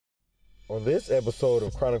On this episode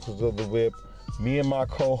of Chronicles of the Whip, me and my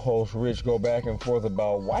co-host Rich go back and forth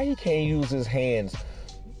about why he can't use his hands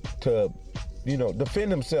to, defend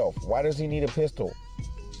himself. Why does he need a pistol?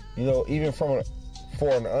 Even for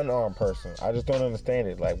an unarmed person. I just don't understand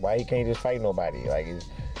it. Like, why he can't just fight nobody? Like,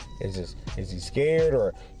 is he scared,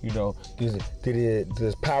 or did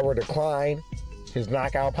his power decline? His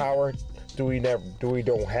knockout power? Do we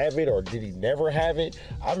don't have it, or did he never have it?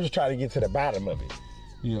 I'm just trying to get to the bottom of it.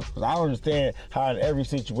 Because I don't understand how in every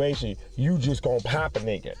situation you just gonna pop a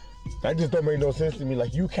nigga. That just don't make no sense to me.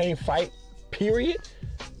 Like, you can't fight, period?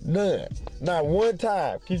 None. Not one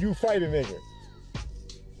time can you fight a nigga.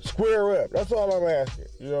 Square up. That's all I'm asking.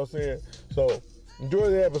 You know what I'm saying? So,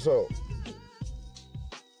 enjoy the episode.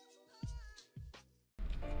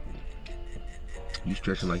 You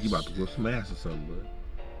stretching like you about to whip some ass or something, bud.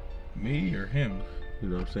 Me or him? You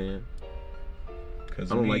know what I'm saying? I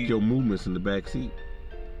don't like your movements in the back seat.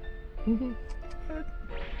 Mm-hmm.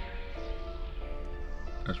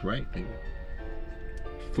 That's right, nigga.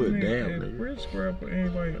 Foot down, nigga. If Rich square up with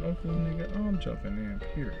anybody uncle, nigga, I'm jumping in,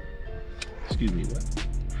 period. Excuse me, what?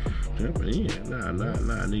 Jumping in? Nah,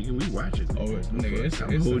 nigga, we watching. Oh, nigga,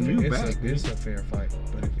 it's a fair fight.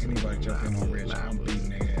 But if anybody jump in on Rich, I'm beating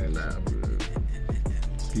their ass. Nah, bro.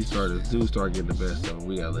 Dude started getting the best of him.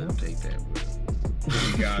 We gotta let him take that, bro.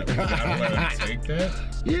 We gotta let him take that?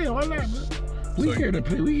 Yeah, why not, bro? We here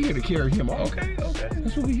to carry him off. Okay.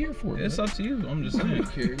 That's what we here for. It's up to you. I'm just saying.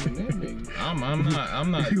 Carry him that nigga. I'm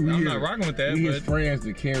not rocking with that. We his friends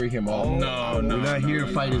to carry him off. No. We're not here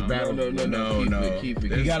to fight his battle. No. Keep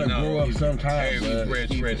it. You gotta grow up sometime. Hey,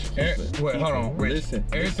 Rich. Wait, hold on, Rich. Listen.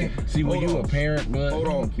 Everything. See, when you a parent, bud, hold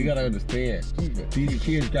on. You gotta understand. These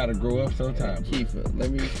kids gotta grow up sometime. Kiefer, let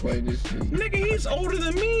me explain this to you. Nigga, he's older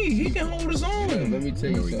than me. He can hold his own. Yeah, let me tell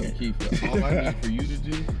you something, Kiefer. All I need for you to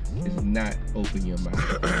do is not open your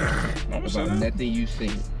mouth about nothing you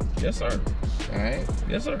seen. Yes, sir. Alright?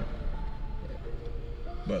 Yes, sir.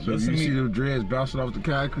 But so you see them dreads bouncing off the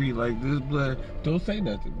concrete like this, blood. Don't say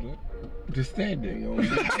nothing, blood. Just stand there.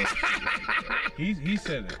 He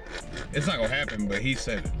said it. It's not gonna happen, but he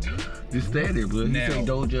said it. Just stand there, blood. He said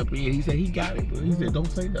don't jump in. He said he got it, blood. He said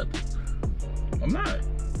don't say nothing. I'm not.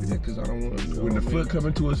 Yeah, because I don't want to. When the foot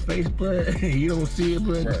coming to his face, blood, you don't see it,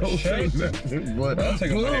 blood. Don't say nothing, blood. I'm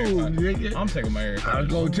taking my haircut. I was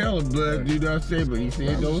gonna tell him, blood. You know what I'm saying? But he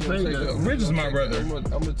said don't say nothing. Rich is my brother. I'm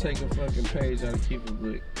gonna take a fucking page out of Kiefer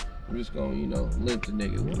Brick. I'm just gonna, limp the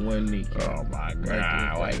nigga with one knee. Oh my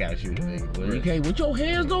God! Why you gotta shoot the nigga, blood? You can't. With your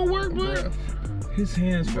hands don't work, blood. His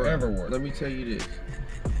hands forever work. Let me tell you this.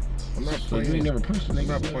 I'm not playing. So you ain't never pushed a nigga? I'm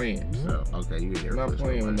not playing. No. Okay, you ain't never I'm not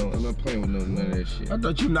playing with none of that shit. I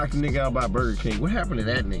thought you knocked the nigga out by Burger King. What happened to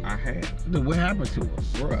that nigga? I have. What happened to him?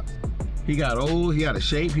 Bruh. He got old, he got a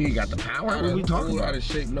shape, he got the power. What are we talking about? Out of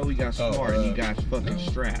shape. No, he got smart and he got fucking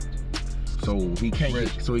strapped. So he can't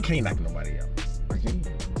knock nobody out. I can't.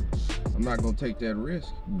 I'm not gonna take that risk.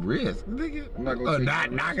 Risk? Nigga? I'm not gonna take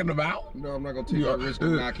not knocking him out? No, I'm not gonna take that risk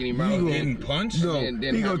of knocking him out. Getting punched? No,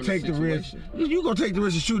 he gonna take the risk. You gonna take the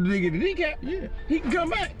risk to shoot the nigga in the kneecap? Yeah. He can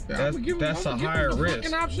come back. That's a higher risk.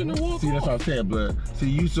 Fucking option to walk See, that's what I'm saying, blood. See,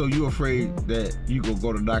 you afraid that you gonna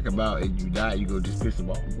go to knock him out and you die, you gonna just piss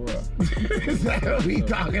him off. Bruh. Is that what we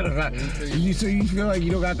talking about? So you feel like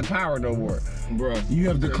you don't got the power no more. Bruh. You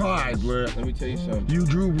have declined, blood. Let me tell you something. You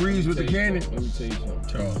Drew Brees with the cannon? Let me tell you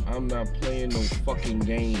something. I'm not playing no fucking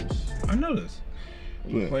games. I know this.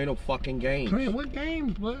 You playing no fucking games. Playing what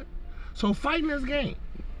games, blood? So fighting this game.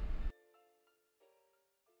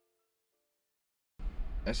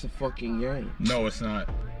 That's a fucking game. No, it's not.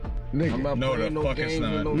 Nigga, I'm not playing no games.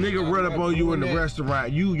 Nigga run up on you in the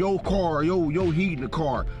restaurant. Your car, your heat in the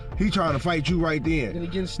car. He trying to fight you right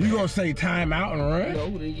then. You gonna say time out and run?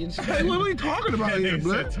 No, they getting Hey, what are we talking about here,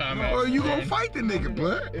 blood? Or you gonna fight the nigga,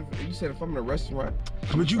 blood? If you said if I'm in a restaurant,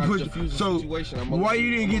 but you push. So why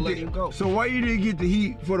you didn't get the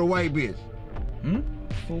heat for the white bitch?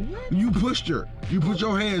 For what? You pushed her. You put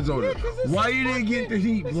your hands on her. Why you didn't get the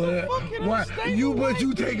heat, blood? Why? But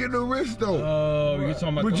you taking the risk though. Oh, you talking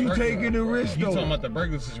about? But you taking the risk though. You talking about the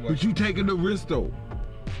burglar situation? But you taking the risk though.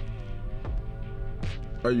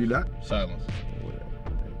 Are you not? Silence.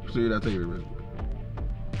 So you're not taking the risk.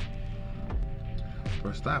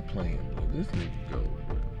 Bro, stop playing, bro. This nigga go,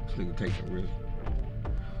 bro. This nigga taking the risk.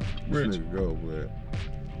 This nigga go, bro.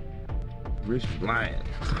 Rich is lying.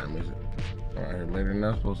 Time is it? Alright, here later than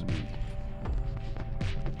I'm supposed to be.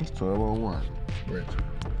 It's 12:01. Rich.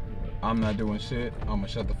 I'm not doing shit. I'ma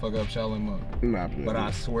shut the fuck up, shall him up. Nah, bro. But I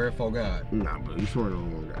swear for God. Nah, bro. You swear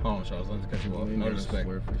on one guy. Hold on, Charles. Let me cut you off. No respect.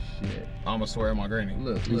 Swear for shit. I'ma swear on my granny.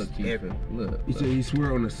 Look, Keith. Look. He said he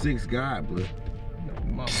swear on the 6th God, bro.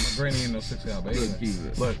 My Brittany in no 6'8", baby. Look,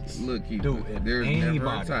 Keith. Look, Keith. Dude, if there's anybody,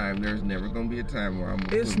 never a time. There's never gonna be a time where I'm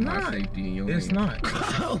gonna put my safety in your hands. It's not.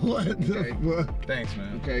 What the fuck? Thanks,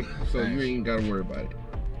 man. Okay, so Thanks. you ain't gotta worry about it.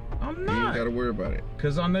 I'm You not. ain't gotta worry about it.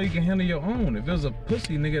 Cause I know you can handle your own. If it was a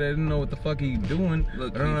pussy nigga that didn't know what the fuck he doing,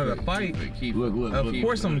 Look, I don't know how to Keith, fight. Keith, Look, Of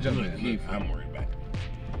course I'm jumping in. Keith, I'm worried about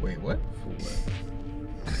it. Wait, what? For what?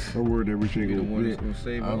 I'm worried every You the single one that's bit. gonna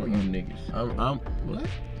save all you niggas. I'm what?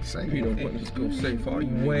 You the one that's gonna save all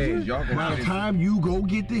you Wait. niggas. Y'all By gonna the time you go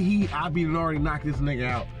get the heat, I be already knocked this nigga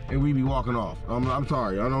out and we be walking off. I'm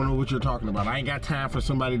sorry, I don't know what you're talking about. I ain't got time for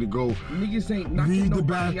somebody to go niggas ain't knocking lead the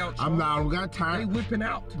nobody back. out. I don't got They time. whipping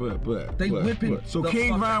out. But They whipping So the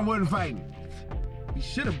King fuck Von out. wasn't fighting. He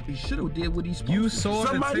should have did what he's supposed You to. saw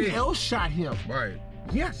Somebody the tape. else shot him. Right.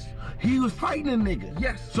 Yes. He was fighting a nigga.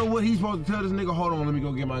 Yes. So what he's supposed to tell this nigga, hold on, let me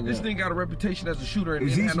go get my gun. This nigga got a reputation as a shooter and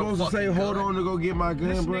Is he didn't have no supposed to say, fucking hold gun. on to go get my gun,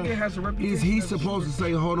 This bro? nigga has a reputation Is he as a supposed to shooter.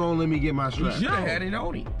 say, hold on, let me get my He strap? should have had it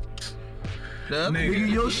on him. The other Nigga,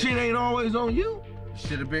 Nigga, your nigga shit ain't always on you.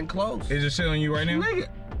 should have been close. Is your shit on you right now? Nigga.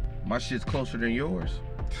 My shit's closer than yours.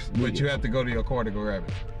 But you have to go to your car to go grab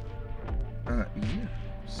it. Yeah.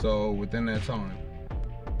 So within that time,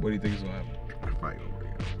 what do you think is gonna happen? Fight over here.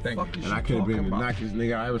 Thank Fuck you. is And I you could have been talking about? knocked this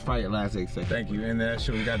nigga out. I was fighting last 8 seconds. Thank you. And that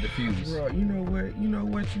shit got diffused. Bro, you know what? You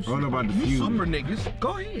don't know about the you feud. super niggas.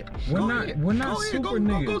 Go ahead. We're Go not- ahead. we're not Go ahead. super Go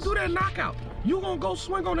niggas. do that knockout. You gonna go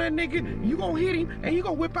swing on that nigga, you gonna hit him, and you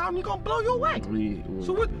gonna whip out and you gonna blow your way.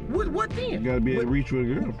 So what then? You gotta be able to What- reach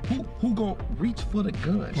with a gun. Who gonna reach for the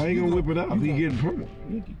gun? How you gonna whip it out if he getting pummeled?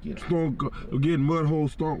 Nigga, get Getting mud hole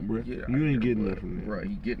stomped, bro. Get You out ain't here, getting bro. nothing there. Bro,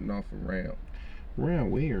 he getting off a round.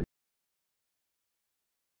 Round where?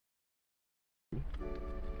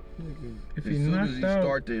 If As he soon knocked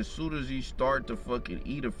out, as soon as he start to fucking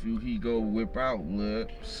eat a few, he go whip out, look.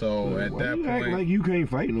 so at Why that you act point, like you can't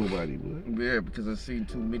fight nobody, bro? Yeah, because I've seen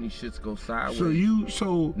too many shits go sideways.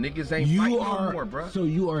 So Niggas ain't fighting no more, bro. So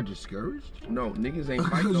you are discouraged? No, niggas ain't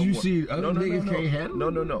fighting Because no you more. see other niggas can't handle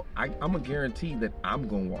it? No. I'm a guarantee that I'm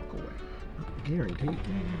gonna walk away. Guaranteed.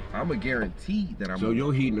 I'm a guarantee that I'm. So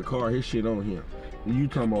your heat in the car, his shit on him. And you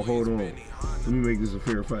talking about, hold on, let me make this a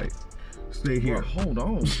fair fight. Stay Bro, here. hold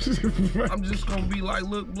on. I'm just gonna be like,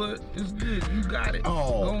 look, blood, it's good. You got it.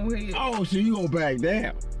 Oh. Go ahead. Oh, so you gonna back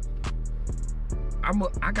down?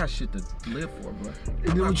 I got shit to live for, bro.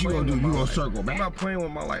 And then what you gonna do? You gonna circle back? I'm not playing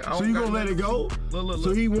with my life. I So don't you got gonna let it nothing- go? Look.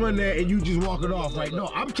 So he won that and you just walk it off like, no,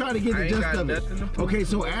 I'm trying to get I the ain't gist got of nothing to it. prove Okay, to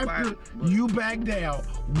so nobody, after but- you back down,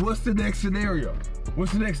 what's the next scenario?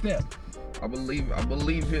 What's the next step? I believe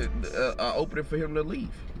it. I open it for him to leave.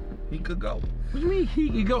 He could go. What do you mean he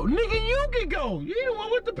can go? Nigga, you can go. You the one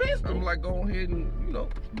with the pistol. I'm like, go ahead and go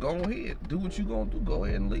ahead, do what you gonna do. Go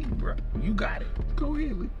ahead and leave, bro. You got it. Go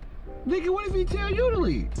ahead, Lee. Nigga, what if he tell you to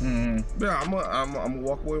leave? Yeah, I'm gonna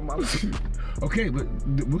walk away with my life. Okay, but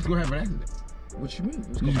what's gonna happen after that? What you mean?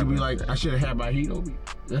 What's You gonna be happen? like, I should have had my heat on me.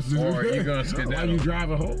 That's Or are you gonna skedaddle? While you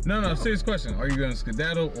driving home? no, serious question. Are you gonna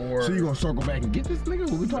skedaddle or? So you gonna circle back and get this nigga?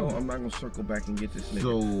 What we No, talking about? I'm not gonna circle back and get this nigga.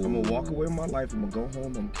 So- I'm gonna walk away with my life. I'm gonna go home.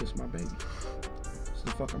 I'm gonna kiss my baby. That's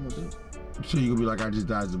the fuck I'm gonna do. So you gonna be like, I just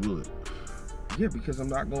dodged the bullet. Yeah, because I'm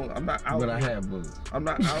not out. But I here. have bullets. I'm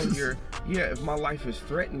not out here. Yeah, if my life is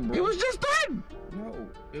threatened, bro. It was just threatened. No,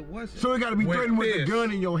 it wasn't. So it gotta be With threatened with the this.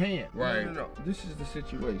 gun in your hand. Right. No. This is the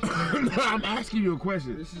situation. I'm asking you a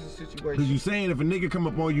question. This is the Cause situation. you saying if a nigga come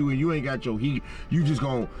up on you and you ain't got your heat, you just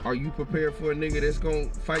gon' Are you prepared for a nigga that's gonna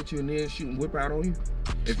fight you and then shoot and whip out on you?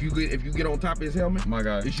 If you get on top of his helmet, My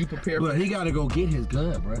God. is you prepared? But for he gotta go get his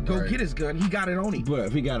gun, bro. Go Right. get his gun. He got it on him. But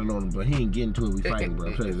if he got it on him, but he ain't getting to it, we fighting, bro.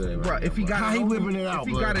 I'm telling you that right Bro, now, if he bro. got How it he on whipping you, it out, if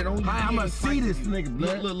he bro? got it on you, How he I'ma ain't see fighting this you. nigga,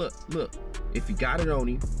 blood? Look. If he got it on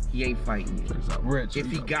him, he ain't fighting you. Check this out. Rich.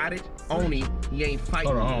 If he got it on him, he ain't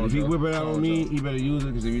fighting Hold on, you. If he Joe. whip it out Hold on on, me, Joe. he better use it,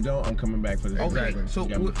 because if you don't, I'm coming back for this. Okay, Exactly. so You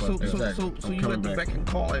got me so fucked up. Exactly. so I'm you coming have to back. back and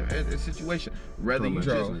call a situation. Rather Coming you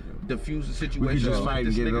back. just Joe. diffuse the We situation. can just and fight let and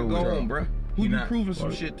this get it nigga over go with. on, bruh. Who He you not- proving some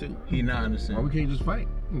Why- shit to? He not Why understanding. we can't just fight?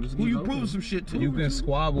 Just Who get you over proving it? some shit to? You can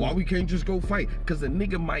squabble. Why we can't just go fight? Cause the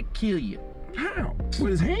nigga might kill you. How? With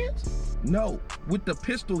his hands? No, with the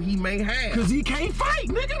pistol he may have. Cause he can't fight,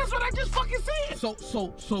 nigga. That's what I just fucking said.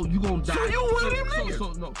 So you gonna die? So you one of them niggas.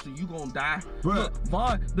 So you gonna die? Bruh. Look,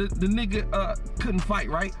 Vaughn, the nigga couldn't fight,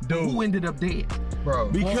 right? Dude. Who ended up dead?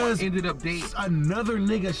 Bro. Because Vaughn ended up dead. another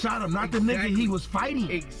nigga shot him, not the nigga Exactly. he was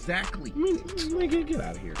fighting. Exactly. I mean, nigga, get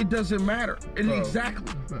out of here. It doesn't matter. Bro.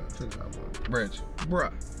 Exactly, Rich.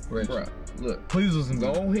 bruh. Rich. Bruh. Look, Please listen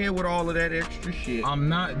to go me. ahead with all of that extra shit. I'm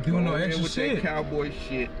not doing Go no ahead extra with shit. that cowboy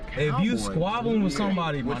shit. If you Cowboy. squabbling with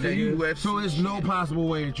somebody, my With the nigga. UFC So there's no possible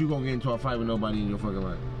way that you gonna get into a fight with nobody in your fucking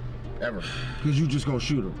life. Ever. Because you just gonna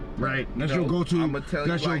shoot him, right? That's your go-to.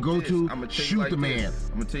 That's your go-to. Shoot the man.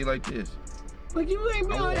 I'm gonna tell you like this. Like you ain't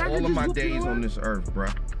be like, all of my days on this earth,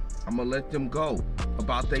 bruh. I'm gonna let them go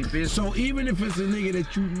about their business. So even if it's a nigga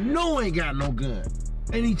that you know ain't got no gun,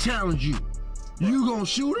 and he challenge you, you gonna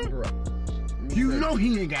shoot him? Bruh. You know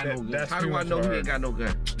he ain't got no gun. How do I know he ain't got no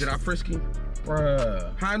gun? Did I frisk him?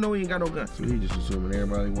 Bruh. How I know he ain't got no gun? So he just assuming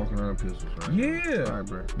everybody walking around with pistols, right? Yeah. All right,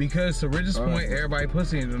 bro. Because to Rich's point, everybody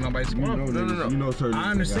pussy and nobody's squad. No. You know certain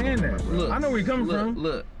I understand that. Look, I know where you're coming from.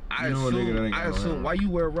 Look, I You know a nigga that ain't got no assume, hand. why you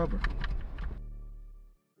wear rubber?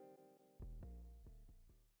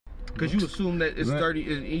 Because you assume that it's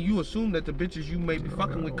dirty, and you assume that the bitches you may be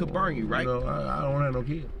fucking with could burn you, right? No, I don't have no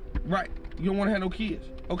kids. Right. You don't want to have no kids.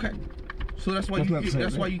 Okay. So that's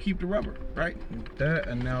why you keep the rubber, right? That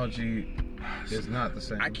analogy is not the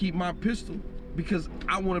same. I keep my pistol because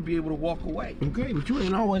I want to be able to walk away. Okay, but you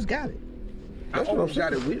ain't always got it. I always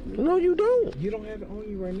got it with me. No, you don't. You don't have it on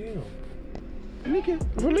you right now. Nigga,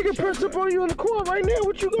 if a nigga pressed up on you in the court right now,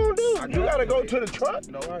 what you gonna do? You gotta go to the truck?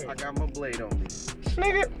 No, I got my blade on me.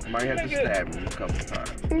 Nigga. Might have to stab him a couple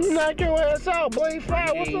times. You knock your ass out, blade fly.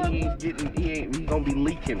 What's up? He gonna be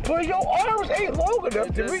leaking. But your arms ain't long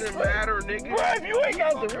enough to reach. Doesn't matter, nigga. Bro, if you ain't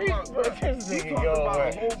got the reach, bro, this nigga go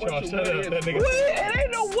away. It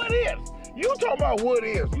ain't no what ifs. You talking about what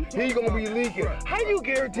ifs. He gonna be leaking. How you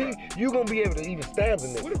guarantee you gonna be able to even stab the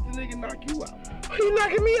nigga? What if the nigga knock you out? He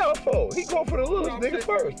knocking me out for? He going for the littlest nigga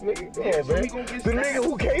first, nigga. Come on, so man. he gonna get The stabbed. nigga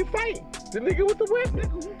who can't fight. The nigga with the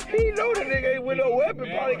weapon. He know the nigga ain't with no weapon,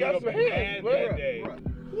 probably got some hands, bro.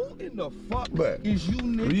 Who in the fuck But is you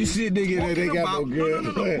niggas? when you see a nigga that ain't got no gun,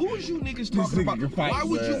 No. Who is you niggas talking nigga about? can fight, Why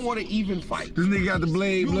would man. you want to even fight? This nigga got the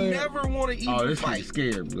blade, You blood. never want to even Oh, this fight. nigga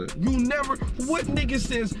scared, blood. You never. What nigga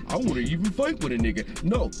says I want to even fight with a nigga?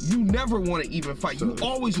 No, you never want to even fight. You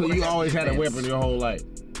always. So wanna you have always had a advantage. weapon your whole life.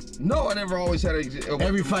 No, I never always had a weapon.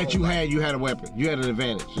 Every my fight whole you life. had a weapon. You had an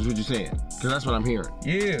advantage. Is what you're saying. Cause that's what I'm hearing.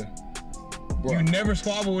 Yeah. Bro. You never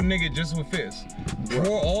squabble with a nigga just with fists. For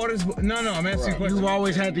all this, no, I'm asking you a question. You've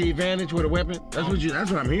always had the advantage with a weapon. That's what you.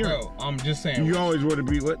 That's what I'm hearing. Bro, I'm just saying. You always want to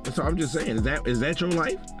be what? So I'm just saying. Is that your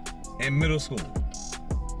life? In middle school,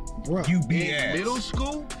 Bro, you beat in ass. middle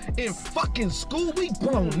school? In fucking school? We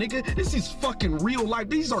grown, nigga. This is fucking real life.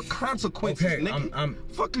 These are consequences, Okay, nigga.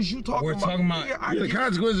 Fuck is you talking we're about? talking about- Nigga, The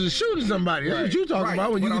consequences of shooting somebody. That's what you talking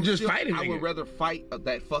about when but you can I'm just still- fight a I would nigga. rather fight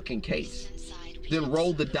that fucking case than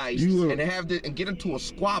roll the dice and get into a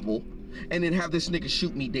squabble and then have this nigga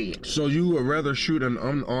shoot me dead. So you would rather shoot an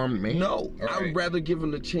unarmed man? No, I Right. would rather give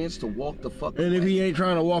him the chance to walk the fuck And away. if he ain't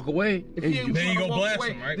trying to walk away, If he ain't Then you trying to go walk blast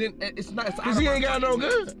away, him, right? Then it's not. It's out cause of he my ain't got no fucking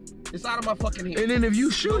gun. hand. It's out of my fucking hand. And then if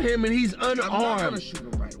you shoot him and he's I'm not gonna unarmed, shoot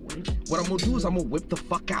him right away. What I'm gonna do is I'm gonna whip the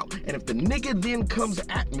fuck out. And if the nigga then comes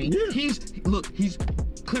at me, he's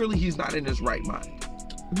clearly he's not in his right mind.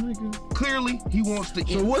 Clearly he wants to.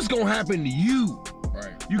 so what's gonna happen to you? Right.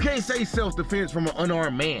 You can't say self-defense from an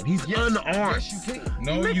unarmed man. He's unarmed. Yes, you can.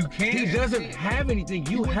 No, you can't. He doesn't have anything.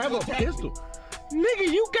 You went have to a attack me. pistol.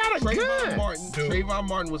 Nigga, you got a gun. Trayvon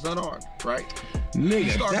Martin was unarmed, right?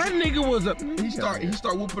 Nigga, started- that nigga was a. He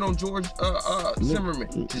start whooping on George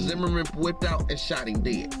Zimmerman. Zimmerman whipped out and shot him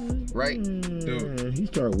dead, right? Dude. He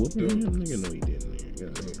started whooping him. Nigga, no, he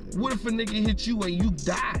didn't. What if a nigga hit you and you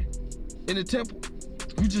die in the temple?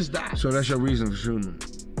 You just die. So that's your reason for shooting him.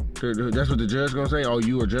 That's what the judge gonna say. Oh,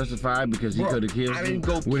 you were justified because he Bro, could have killed I you didn't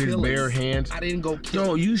go with his kill him. bare hands. I didn't go kill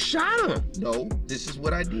No, him. you shot him. No, this is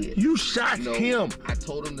what I did. You shot No, him. I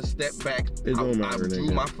told him to step back. It don't I matter, drew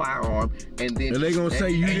nigga. my firearm and then. And they gonna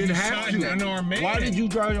say you And didn't you have shot to. an unarmed man. Why did you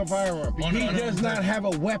draw your firearm? On He an does unarmed not man. have a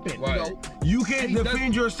weapon. Right. No. You can't He defend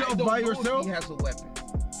doesn't- yourself I don't by know if yourself. He has a weapon.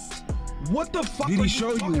 What the fuck Did are he you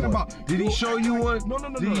show you talking one? about? Did he show you one? No.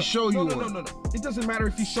 Did he show you no, one? No. It doesn't matter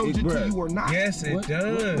if he showed Hey, it to bruh. you or not. Yes, it What-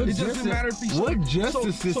 does. what It doesn't matter if he showed What it.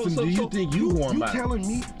 justice system do you think you going by? telling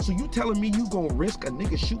me? So you telling me you gonna risk a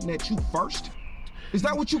nigga shooting at you first? Is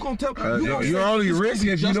that what you gonna tell? You gonna You're say only it's gonna risking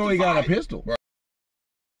be if you know he got a justified? pistol.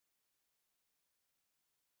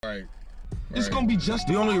 Right. It's gonna be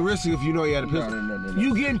justified. The only risk if you know he had a pistol. No.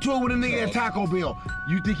 You get into it with a nigga at Taco Bell.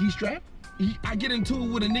 You think he's strapped? I get into it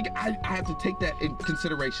with a nigga, I have to take that in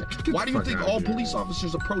consideration. Why do you fuck think outta all here. police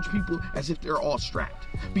officers approach people as if they're all strapped?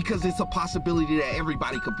 Because it's a possibility that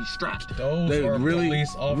everybody could be strapped. Those They are really-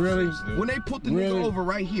 police officers. really? Dude. When they put the Really? nigga over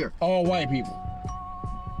right here, All white people.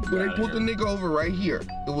 when they put the nigga over right here,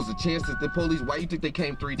 it was a chance that the police, why you think they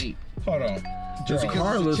came 3D? Hold on. Just Joe,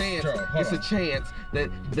 Carlos. It's a chance that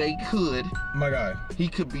my guy. he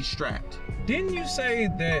could be strapped. Didn't you say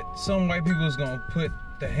that some white people is gonna put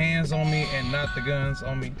the hands on me and not the guns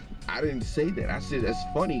on me? I didn't say that. I said that's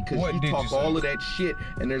funny because What you did talk you say? all of that shit,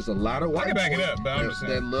 and there's a lot of white can back it boys up, but I'm just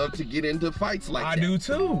saying. that love to get into fights like I that. do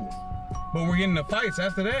too. But we're getting the fights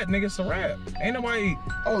after that, nigga. It's a wrap. Ain't nobody.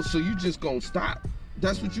 Oh, so you just gonna stop?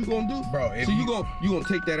 That's what you gonna do, Bro, if So you you- gonna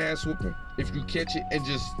take that ass whooping if you catch it and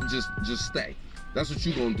just stay. That's what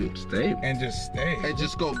you gonna do. Stay. And just stay. And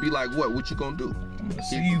just gonna be like, what you gonna do? I'm gonna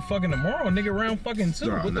see you fucking tomorrow, nigga. Round fucking 2.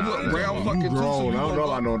 Nah, What the nah, fuck? nah, round you fucking two, so grown. you I don't gonna know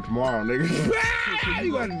go- about no tomorrow, nigga.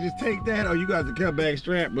 You got to just take that, or you got to come back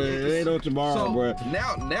strapped, but it ain't no tomorrow, So bro.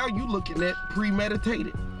 now you looking at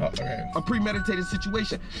premeditated. Oh, okay. A premeditated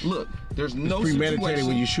situation. Look, there's no Premeditated situation.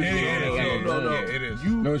 when you shoot. It is, No. yeah, it is.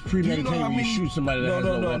 No, it's premeditated when you shoot somebody that has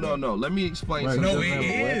no weapon. No. Let me explain Right, something. No, doesn't it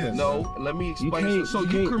have a weapon. is. No, let me explain. can't- So you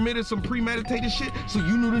you can't- committed some premeditated shit. So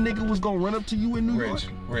you knew the nigga was gonna run up to you in New York,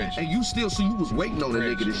 Rich. and you still, so you was waiting on the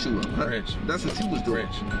Rich. nigga to shoot him. Huh? Rich. That's what you was doing.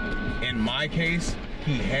 Rich. In my case,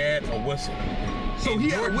 he had a whistle. So he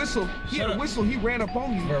had a whistle. He Shut had a up. whistle. He ran up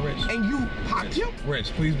on you, Bro, Rich. and you popped him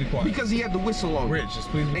Rich, please be quiet. because he had the whistle on. Rich, just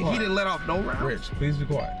please be and quiet. he didn't let off no rounds. Rich, please be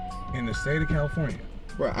quiet. In the state of California,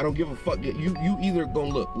 Bro, I don't give a fuck. You either gonna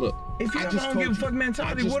look. if you I have just a don't told give a you. fuck I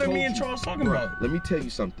mentality, just what are told me and you. Charles talking Bro, about? Let me tell you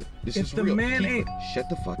something. This If is the real. man Kiefer, ain't- shut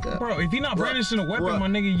the fuck up. Bro, if you're not Bruh, brandishing a weapon, bruh, my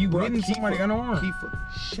nigga, you bruh, hitting somebody Kiefer, unarmed. Kiefer,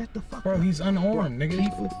 shut the fuck Bro, up. he's unarmed, nigga.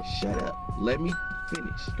 Kiefer, shut up. Let me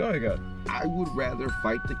finish. Go ahead. I would rather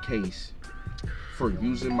fight the case for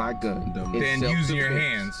using my gun Than using your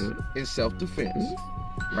hands. in self-defense,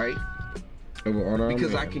 right?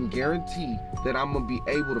 Because I can guarantee that I'm gonna be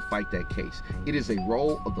able to fight that case. It is a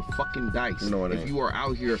roll of the fucking dice No, it if ain't. you are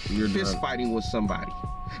out here fist fighting with somebody.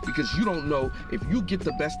 Because you don't know if you get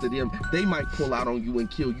the best of them, they might pull out on you and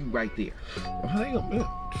kill you right there.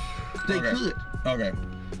 They Okay. could. Okay.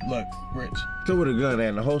 Look, Rich. So with a gun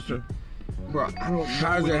and a holster. Bro, I don't know.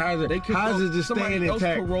 How's it- how's it- They could how's go- it just somebody staying else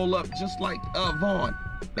intact? could roll up just like Vaughn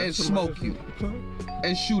and smoke you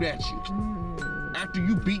and shoot at you after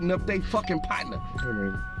you beating up they fucking partner. I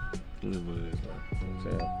mean, it is what it is,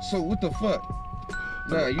 though. So what the fuck?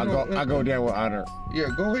 Nah, you don't. I go down with honor. Yeah,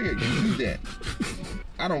 go ahead. You do that.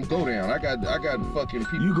 I don't go down. I got fucking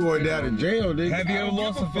people. You going down to jail, nigga? Have you I ever don't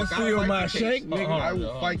lost give a fuck. fist I fight? Steal fight my the case. shake, nigga. Hold on, I will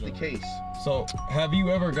hold on, fight Joe. the case. So, have you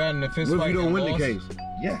ever gotten a fist What fight if you don't and win the lost? case?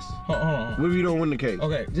 Yes. Hold on. What if you don't win the case?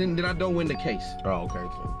 Okay. Then I don't win the case. Oh, okay.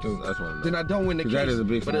 So that's what I know. Then I don't win the 'Cause case. that is a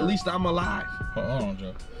big but at scenario. least I'm alive. Hold on,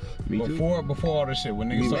 Joe. Me too. Before all this shit, when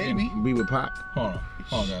niggas started Maybe. getting, Be with Pop. hold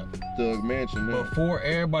on, God. Thug Mansion. Man. Before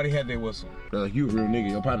everybody had their whistle, Like you a real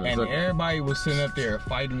nigga. Your partner and sucker. everybody was sitting up there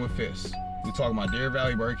fighting with fists. We talking about Deer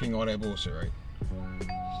Valley, Burger King, all that bullshit, right?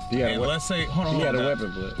 He had a And weapon. let's say, hold on, He had a God.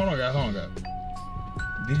 weapon, but Hold on, God.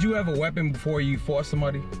 Did you have a weapon before you fought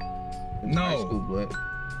somebody? It's high school, No. but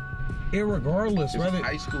Irregardless, it's whether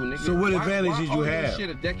high school, nigga. So what advantage why did you all that have? Shit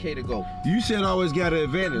a decade ago. you said always got an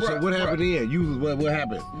advantage. So Bruh, what happened then? You what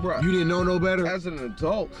happened? Bruh. You didn't know no better. As an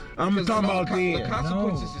adult, I'm because talking I know about the then.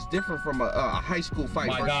 consequences No. is different from a high school fight.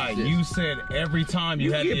 my versus guy, this. you said every time you,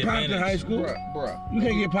 You had the get popped in advantage. high school. Bruh. You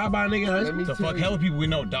can't get popped by a nigga in high Let school. me The tell fuck, you. hella people we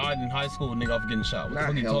know died in high school, nigga, off getting shot. What the Not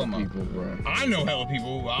fuck you hella talking about? people, bruh. I know hella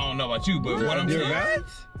people. I don't know about you, but what I'm Deer saying, Valley?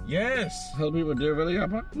 yes. Hell, people Deer Valley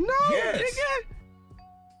got popped. No, Yes. nigga.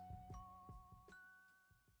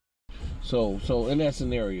 So in that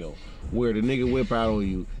scenario where the nigga whip out on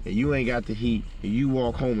you and you ain't got the heat and you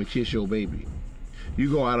walk home and kiss your baby, you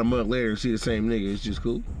go out a month later and see the same nigga, it's just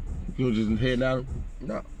cool. You just heading out,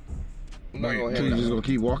 No. I'm not Wait, gonna so head you just out. gonna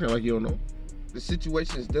keep walking like you don't know. The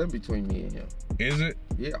situation is done between me and him. Is it?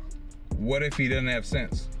 Yeah. What if he doesn't have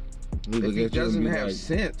sense? He If look he at you and doesn't be have like,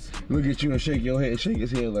 sense, look at you and shake your head, shake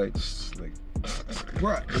his head like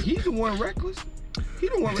bruh, he's the one reckless. He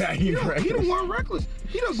the one. Yeah, He he the reckless. one reckless.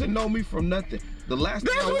 He doesn't know me from nothing. The last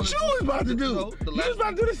thing That's I what wanna you was about to do. No, You was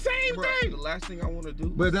about to do the same bruh, thing. The last thing I want to do.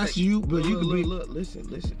 But is that's take- you- but look, you could be- look, listen.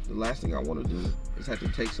 The last thing I want to do is have to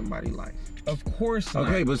take somebody's life. Of course not.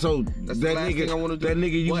 Okay, but so That's that the last thing I want to do. that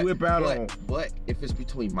nigga you whip out on. But if it's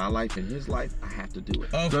between my life and his life, I have to do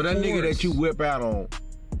it. Of So that nigga course. that you whip out on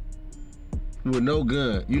with no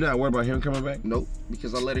gun, you not worried about him coming back? Nope,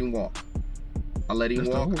 because I let him walk. I let him That's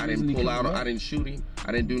the walk. whole I reason didn't he pull out. coming back. I didn't shoot him.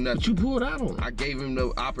 I didn't do But nothing. you pulled out on him. I gave him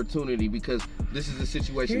the opportunity because this is the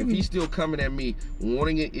situation. If he's still coming at me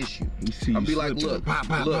wanting an issue, You see I'm you be like, slipping. look, Pop,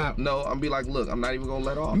 pop, look, pop. no, I'm be like, look, I'm not even gonna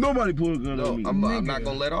let off. Nobody pulled a gun No, on me. I'm not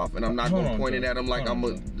gonna let off, and I'm not Hold gonna on, point it Joe. at him like Hold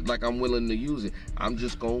on, like I'm willing to use it. I'm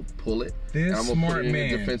just gonna pull it, This and I'm gonna smart put it in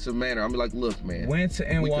man a defensive manner. I'm be like, look, man, went to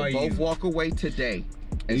we NYU. can both walk away today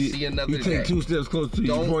and see another You day. take 2 steps closer to you,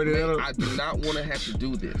 Don't point it make- at him. I do not want to have to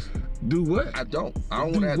do this. Do what? I don't. I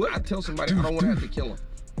don't Do want to. what? I tell somebody I don't want to have to kill him.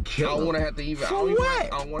 I Kill don't him. want to have to even. For I don't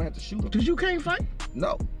what? want to have to shoot him. Cause you can't fight.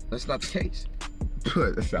 No, that's not the case.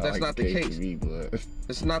 That's not the case. To me, blood.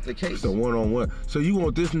 It's not the case. It's a one-on-one. So you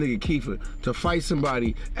want this nigga Kiefer to fight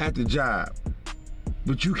somebody at the job,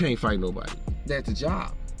 but you can't fight nobody. That's a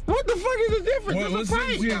job. What the fuck is the difference? What, It's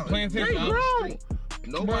a fight. They grown.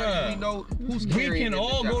 Nobody we know who's carrying. We can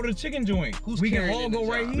all go to the chicken joint. We can all go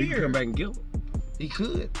right here. We can come back and kill him. He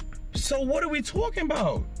could. So what are we talking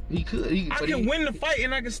about? He could. I can win the fight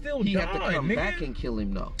and I can still die. He have to come nigga. back and kill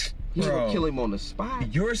him though. He Bro, gonna kill him on the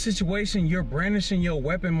spot. Your situation, you're brandishing your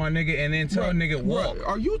weapon, my nigga, and then tell a nigga walk.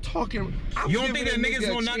 Are you talking? You don't think that nigga's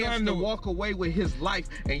gonna not gonna to walk away with his life,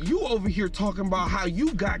 and you over here talking about how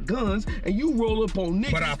you got guns and you roll up on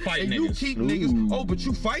niggas, But I fight and niggas. you keep niggas. Oh, but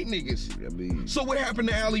you fight niggas. So what happened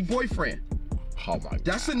to Allie boyfriend? Oh my God.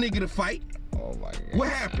 That's a nigga to fight. Oh my God. What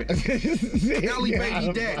happened? Allie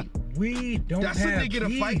baby daddy. We don't That's a have nigga to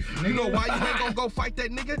beef, fight. nigga. You know why you ain't gonna go fight that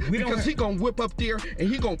nigga? We don't Because have- he gonna whip up there and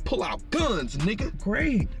he gonna pull out guns, nigga.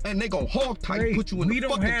 Great. And they gonna hog tight, put you in we the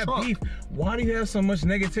don't fucking have trunk. beef. Why do you have so much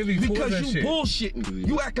negativity towards Because that you shit? bullshitting.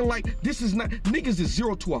 You acting like this is not niggas is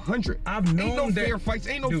 0 to 100. I've known ain't no that- fair fights.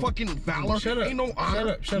 Ain't no Dude, fucking valor. shut up. Ain't no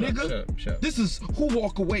honor. Shut up, nigga. shut up. This is who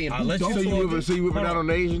walk away and I'll who let you don't. talk. So you whipping out on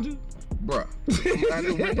the Asian too? Bruh. I'm gonna have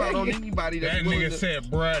to whip out on anybody that's That willing nigga to. said,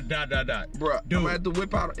 bruh, dot. Bruh, I'm Dude. gonna have to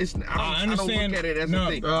whip out. It's, I don't understand. look at it as No. a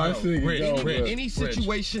thing. I see you Rich, go, Rich. bro. Any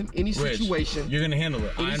situation, any Rich, situation, you're gonna handle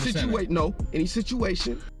it. I any understand. situation, no, any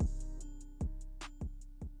situation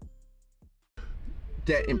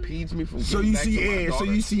that impedes me from So getting you back see to my Ed. So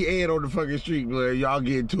daughter. you see Ed on the fucking street, blood. Y'all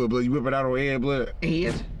get into it, blood. You whipping out on Ed, blood.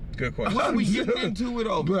 Ed, Good question. what are we getting into it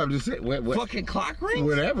over? Blood, I'm just saying. What? Fucking clock rings?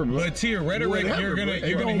 Whatever, blood. But to your rhetoric, Whatever, you're gonna bro. It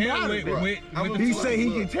handle don't it matter, with bro. the He Look, say he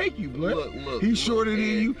look, can take you, blood. look, He's shorter than Ed,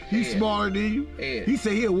 you. He's Ed, smaller than you. Ed. He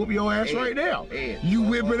say he'll whoop your ass Ed, right now. Ed, You go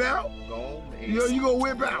whip it home, out? Go home, Ed. You gonna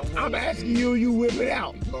whip out. I'm asking you, you whip it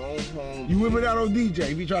out. Go home. You whip it out on DJ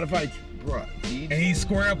if he try to fight you. Bruh, DJ, and he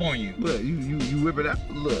square up on you. Blood, you whip it out.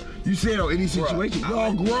 look. You said on any situation. Bruh,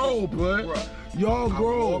 Y'all I- grow, blood. Bruh, Y'all I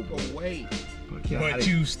grow. walk away. But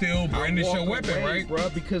you still brandish I your walk weapon, away, right?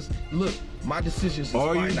 Bruh, because look, my decisions is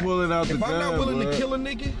Are you finite. pulling out the If I'm not gun, willing blood? to kill a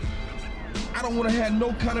nigga, I don't want to have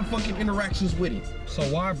no kind of fucking interactions with him. So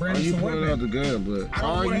why Are brandish you the pulling out weapon? the gun, blood? I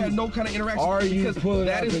don't want to have no kind of interactions Are you because pulling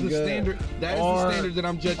that out is the the gun? standard. That is the standard that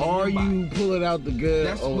I'm judging Are him by. you pulling out the gun?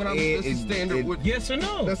 That's on what I'm. Ed That's the and- standard. and- with, Yes or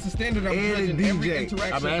no? that's the standard I'm Ed judging and every DJ.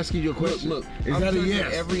 interaction. I'm asking you a question. Look, Is I'm that a judging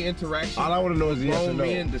yes? every interaction. All I want to know is a yes or grown no.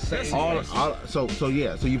 men the same. So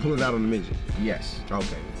yeah. So you pulling out on the midget? Yes.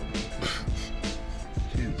 Okay.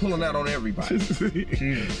 Pulling out on everybody.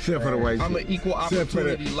 Except for the white chick. I'm an equal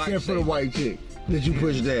opportunity life Except for the saver. white chick that you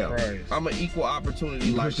push down. I'm an equal opportunity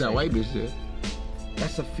You life push that saver. white bitch there.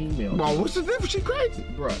 That's a female. Well, what's the difference? She crazy.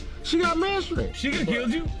 Bruh. She got man strength. She could have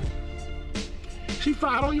killed you. She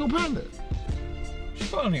fired on your partner. She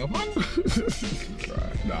fought on your partner.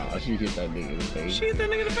 Nah, she hit that nigga in the face. She hit that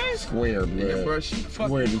nigga in the face. Square, blood. Yeah, bro, she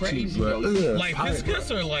Square fucking the crazy, cheek, blood. though. Ugh. Like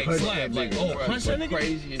viscous or like Punch slap? that Like, nigga, oh, bro. punch that But nigga?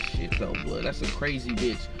 crazy as shit though, blood. That's a crazy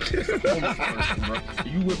bitch. That's a homeless person,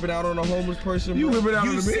 bro. You whipping out on a homeless person, You bro? whipping out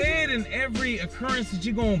on You the midget. said in every occurrence that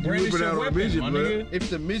you gonna brandish whipping out your on the weapon, midget, my blood. nigga. If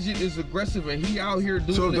the midget is aggressive and he out here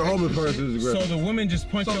doing So if the homeless extra person is So aggressive. the woman just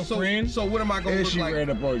punched your friend. So what am I gonna And look she like? ran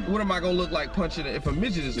up on you. What am I gonna look like punching it? If a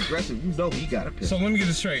midget is aggressive, you know he got a So pistol. let me get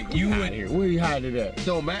this straight. You Out would. here. Where you hiding at?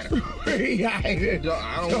 Don't matter. Where you hiding?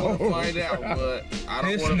 I don't want to find out, but I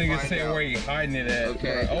don't This want to nigga find said out. where he hiding it at.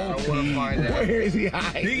 Okay, bro. I don't want to find out. Where is he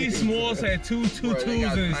hiding? Biggie Smalls had two Bro, they twos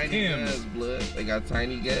got in his tiny Timbs. guns, blood. They got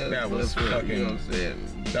tiny guns. That blood, was for real, fucking- You know what I'm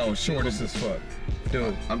saying? That was shortest as fuck.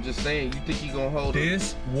 Dude, I'm just saying, you think he gonna hold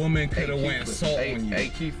this woman could have went Kiefer. salt Hey, on you. Hey,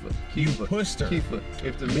 Kiefer. You Kiefer. pushed her. Kiefer.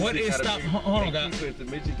 If the midget What is got a stop? bigger- Hold on, Hey, guys. Kiefer, if the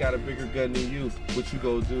midget got a bigger gun than you, what you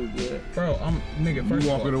gonna do, blood? Bro, I'm nigga. First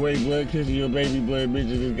You of walking all, away, blood, kissing your baby, blood,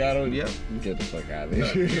 midget just got on you. Yep. Get the fuck out of no,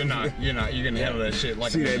 here. you're not. You're gonna handle that shit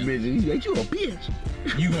like See a that man. midget? He's like, you a bitch.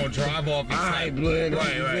 You gonna drive off and Alright, slap. blood.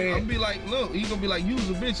 Right. I'm be like, look, he gonna be like, you was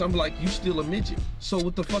a bitch. I'm like, you still a midget. So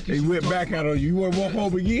what the fuck is He you went talking back out on you. You want to walk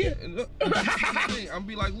home again? And look, I'm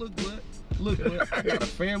be like, look, blood, I got a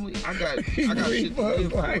family, I got shit to live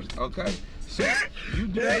for, okay? So you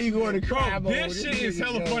do Now you going to cry Bro, mode. this shit is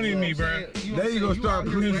hella funny to me, bro. Now you gonna start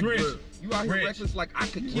putting putting Rich. You out here Rich. reckless like I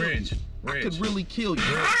could kill Rich. you. I could really kill you.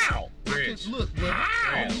 How? I Rich. could look, blood.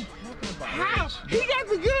 How? What are you talking How? He got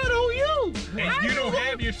the gun on you. And you don't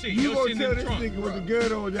have your shit. You Your gonna shit tell in the this trunk. nigga with the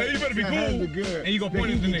gun on that, Hey, you better be that has cool. the gun, And you gonna point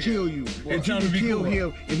that at the he can nigga. kill you. And And tell you him to be kill cool.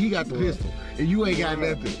 him, and he got the pistol, and you ain't got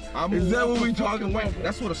nothing. Is that what we talking about?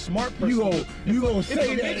 That's what a smart person. You gonna If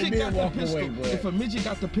say a that midget and then got the walk pistol, away, bro? if a midget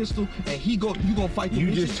got the pistol and you gonna fight the You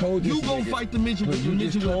midget. just told this you gonna nigga. fight the midget But with the you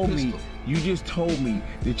midget just with a told me. pistol. You just told me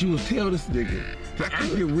that you would tell this nigga that I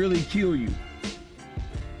can really kill you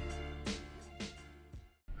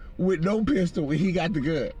with no pistol when he got the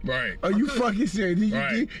gun. Right. Are you fucking serious?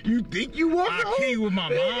 Right. You think you walk I home? kill you with my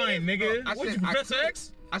mind, nigga. I What said you, I Professor could.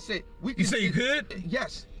 X? I said we. You say you could?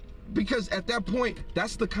 Yes, because at that point,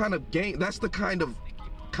 that's the kind of game. That's the kind of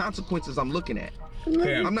consequences I'm looking at.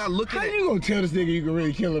 Damn. I'm not looking How at. you gonna tell this nigga you can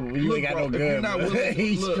really kill him when you Look, ain't got bro, no if you're gun? not bro? willing,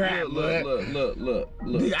 He's look, strapped, bro. look.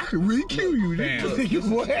 Nigga, I can really kill you. Damn. This Look, nigga,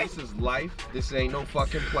 what? this is life. This ain't no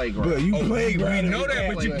fucking playground. Bro, you Oh, playground. we know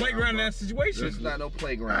that, but you playground, playground in that This situation. is not no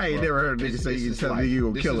playground. I ain't bro. never heard a nigga This- say this you is tell a life. nigga you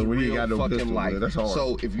gonna This kill is him when he ain't real got no fucking pistol, life. bro. That's hard.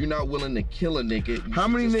 So if you're not willing to kill a nigga, you How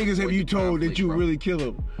many should just niggas have avoid you the told conflict, that you bro. really kill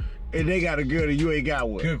them and they got a gun and you ain't got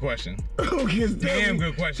one? Good question. Okay, Damn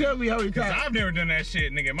good question. Tell me how many Because times. I've never done that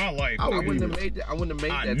shit, nigga, in my life. I nigga. wouldn't have made that. I wouldn't have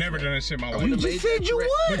made I that. never threat. done that shit in my I life. wouldn't You have just made said that you threat.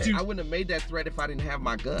 would. But you- I wouldn't have made that threat if I didn't have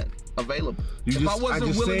my gun available. You If I just- I wasn't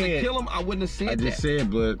just willing to said- kill him, I wouldn't have said I that. just said,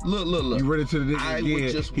 blood. Look. You run into the I nigga would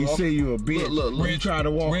again. just He walk- say you a bitch. Look, You try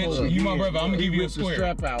to walk Rich, home. you my again. brother, I'ma give you a Whip the square.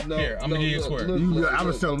 strap out. No, Here, I'ma give you a square. I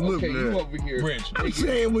was telling him, look, okay, blood. you over here. Rich. I'm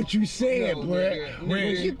saying what you said, No, blood.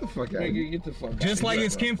 Rich. Get the fuck out of here. Get the fuck out. Just like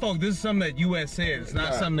it's kinfolk, this is something that US said. It's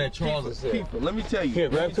not something that Charles has said. People, let me tell you. Here,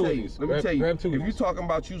 grab let me two tell of you, these. Let me Grab- tell you. grab two of If you these. talking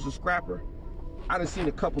about you's a scrapper, I done seen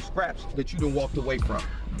a couple scraps that you done walked away from.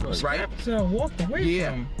 Right? So walked away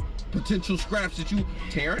Yeah. from Potential scraps that you,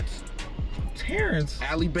 Terrence, Terrence.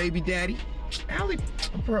 Allie Baby Daddy, Allie,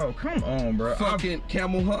 bro, come on, bro. fucking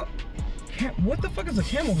Camel Hump. What the fuck is a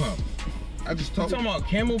camel hump? I just You told talking about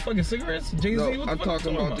camel fucking cigarettes? Jay-Z? No, What the I'm fuck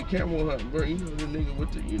talking you about the Camel Hump, bro. You know the nigga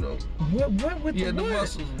with the, What with yeah, the the what?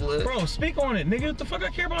 muscles, blood. Bro, speak on it, nigga. What the fuck I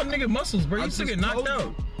care about nigga muscles, bro? You I still just get knocked told out.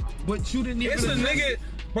 you. But you didn't even. It's a address nigga, it.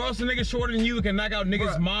 bro, it's a nigga shorter than you who can knock out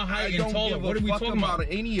niggas Bruh, my height I and don't taller. give What a are we fuck talking about?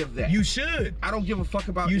 any of that. You should. I don't give a fuck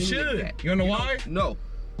about You any should. of that. You know why? No.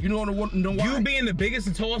 You know why? You being the biggest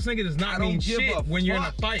and tallest nigga does I not don't mean give shit a when you're in a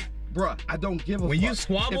fuck. fight. Bruh, I don't give a When fuck. you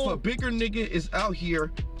squabble- If a bigger nigga is out here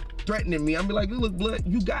threatening me, I'm be like, look, blood,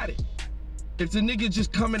 you got it. If the nigga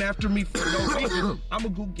just coming after me for no reason, I'm gonna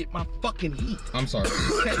go get my fucking heat. I'm sorry.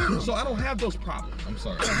 Okay? So I don't have those problems. I'm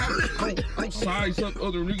sorry. I don't size up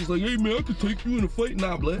other niggas like, hey man, I could take you in a fight.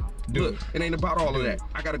 Nah, blood. Dude. Look, it ain't about all of that.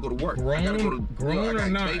 I gotta go to work. I gotta go to Grown I or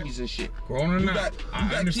got not. babies and shit. Grown or You not. got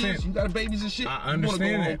I understand. kids, you got babies and shit. I You wanna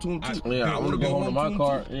understand go home that. to them too. Yeah, I wanna want to go home to my them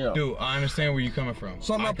car. too. Yeah. Dude, I understand where you're coming from.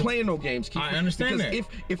 So I'm not playing no games, Keith. I understand because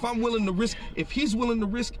that. if I'm willing to risk, if he's willing to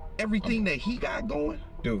risk everything that he got going,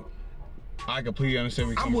 Dude, I completely understand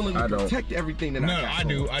where you're I'm coming willing from. to I don't. protect everything that I No, got I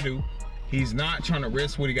going. do. He's not trying to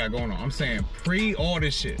risk what he got going on. I'm saying pre all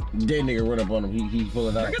this shit. That nigga run up on him. He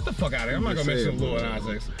pulling out. Get the fuck out of here. I'm not gonna Just mention saying, Lil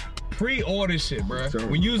bro. Nas X. Pre all this shit, bro. Sorry.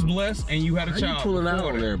 When you was blessed and you had a How you child, pulling out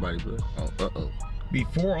before on that- everybody, bro? Oh,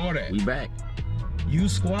 before all that, we back. you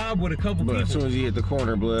squab with a couple But as soon people. as he hit the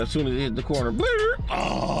corner, blood. As soon as he hit the corner,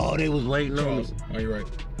 oh, they was waiting on me. Charles, are you right?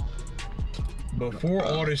 Before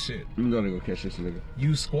all this shit, I'm gonna go catch this nigga.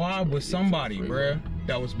 you squab with somebody, bruh,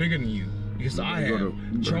 that was bigger than you. Because I Go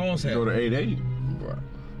have, to- Charles had. Go to 880.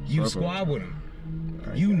 You Suck 'em. squab with him.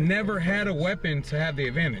 You never had a weapon to have the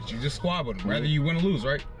advantage. You just squab with him. Rather you win or lose,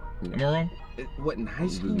 right? Am I wrong? What in high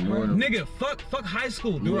school, More bro? than- Nigga, fuck high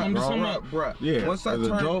school, dude. Bruh, I'm just talking bruh, about. Bruh, Yeah, once I as an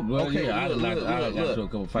turned, adult, blood, okay, yeah, I'd look, like- look, I'd look, got to a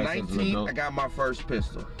look. couple fights as an 19, adult. I got my first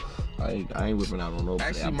pistol. I ain't whipping out on nobody.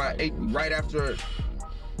 Actually, I'm my fighting. right after, I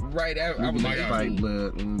was My like God. Fight 18,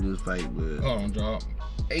 blood. Let me just fight blood. Hold on, drop.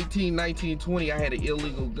 18, 19, 20. I had an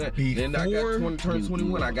illegal gun. Then I Before- got turned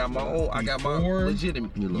 21. I got my own. I got my Before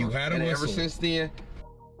legitimate. You had a And whistle. ever since then,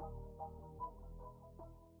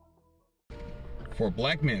 For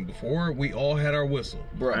black men, before we all had our whistle.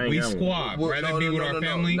 bruh. I ain't We got one. squab. Well, Rather be with our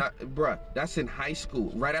family. Bruh, that's in high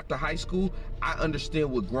school. Right after high school, I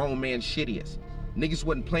understand what grown man shit is. Niggas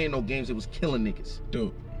wasn't playing no games, it was killing niggas.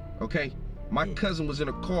 Dude, Okay? My cousin was in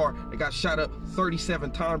a car that got shot up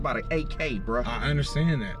 37 times by the AK, bruh. I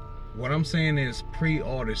understand that. What I'm saying is pre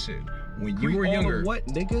all this shit. When you were Pre all younger, of what,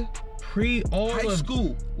 nigga? pre all High of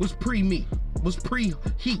school was pre-me. Was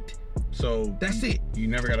pre-heat. so That's it. you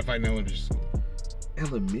never got to fight in elementary school.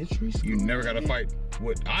 Elementary school? You never got to fight.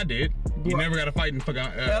 What I did, you Bruh. never got to fight in fucking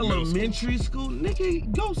middle school. Elementary school?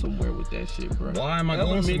 Nigga, go somewhere with that shit, bro. Why am I going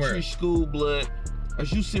Elementary somewhere? school, blood. Are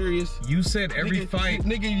you serious? You said every fight.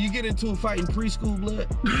 Nigga, you get into a fight in preschool, blood?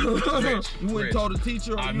 You went and told the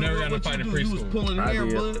teacher? I've never got a fight in preschool. You was pulling hair,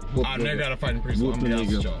 blood? I've never got a fight in preschool. I'm gonna be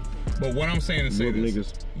honest with y'all. But what I'm saying is say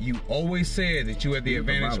this. You always said that you had the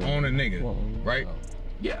advantage on a nigga, right?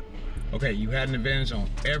 Yeah. Okay, you had an advantage on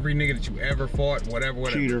every nigga that you ever fought, whatever.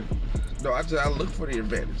 Cheater. No, I look for the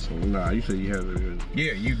advantage. Nah, you said you had the advantage.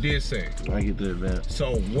 Yeah, you did say. I get the advantage.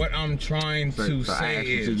 So what I'm trying to say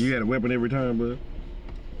is, said you had a weapon every time, bro.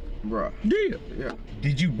 Bruh. Yeah.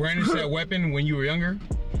 Did you brandish that weapon when you were younger?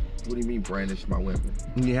 What do you mean brandish my weapon?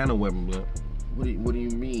 You had no weapon, bro. What do you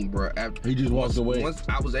mean, bro? He just walked away. Once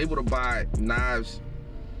I was able to buy knives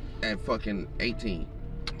at fucking 18.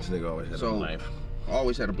 This nigga always had a knife.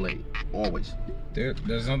 Always had a blade. Always. There's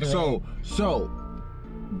nothing wrong. So,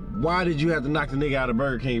 why did you have to knock the nigga out of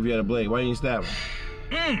Burger King if you had a blade? Why didn't you stab him?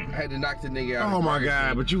 I had to knock the nigga out. Oh my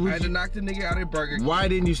God! But I had to knock the nigga out of Burger King. Why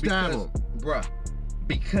didn't you stab him, bruh?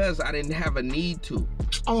 Because I didn't have a need to.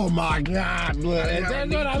 Oh my God, blood!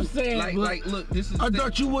 That's what I'm saying. Like, look, this is. I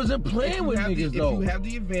thought you wasn't playing with niggas though. If you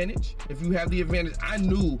have the advantage, I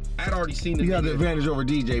knew I'd already seen the. You got the advantage over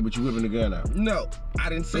DJ, but you whipping the gun out. No, I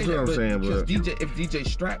didn't say that. That's what I'm saying, bro. If DJ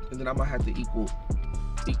strapped, and then I'm gonna have to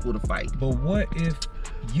equal the fight. But what if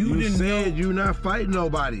you didn't said you not fighting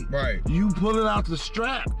nobody? Right. You pulling out the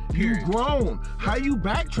strap. Period. You grown. How you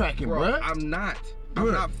backtracking, bro? I'm not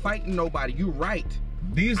fighting nobody. You right.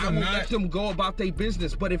 These I are will not. let them go about their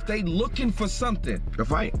business. But if they looking for something, a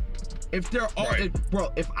fight. If they're all,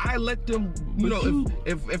 if I let them,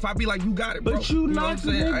 if I be like, you got it, bro. But you knocked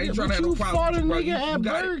the nigga. I ain't trying to have no problem with you, bro. You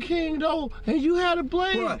got Burger King though, and you had a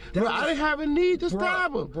blade. Bro, I didn't have a need to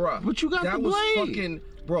stab him, bro. But you got the blade.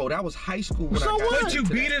 Bro, that was high school when I got what? But you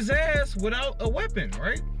beat his ass without a weapon,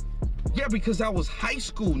 right? Yeah, because that was high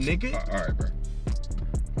school, nigga. All right, bro.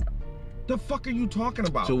 The fuck are you talking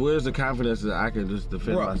about? So where's the confidence that I can just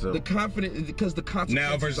defend myself? The confidence, because the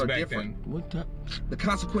consequences are different. What the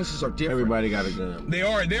consequences are different. Everybody got a gun. They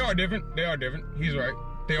are different. He's right.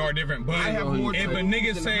 They are different. But if a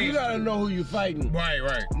nigga say, you gotta know who you fighting. Right.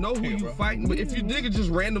 Know who you fighting. But if your nigga just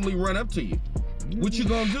randomly run up to you, what you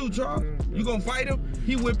gonna do, Charles? You gonna fight him?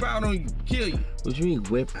 He whip out on you, kill you. What you mean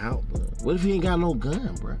whip out, bro? What if he ain't got no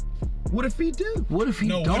gun, bro? What if he do? What if he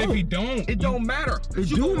don't? What if he don't? It don't matter. It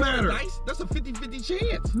do matter. That's a 50-50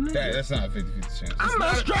 chance. That's not a 50-50 chance. I'm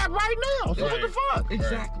not strapped right now. So what the fuck?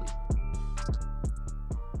 Exactly.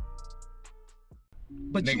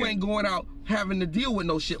 But you ain't going out having to deal with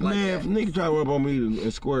no shit like that. Man, if nigga try to rub on me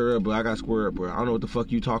and square up, but I got square up, bro. I don't know what the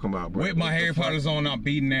fuck you talking about, bro. With my Harry Potter's on, I'm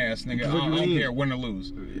beating ass, nigga. I don't care win or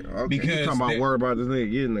lose. Okay. Because you talking about worry about this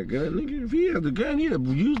nigga getting a gun, nigga. If he had the gun, he'd have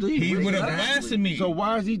used it. He would have blasted me. So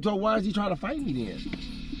why is he trying to fight me then?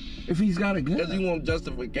 If he's got a gun. Because he want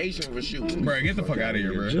justification for shooting. Bro, get the fuck out of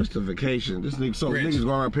here, bro. Justification. This nigga, so niggas going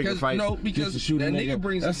around picking fights. No, because just to shoot that a nigga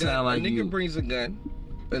brings a gun. Like a nigga brings a gun.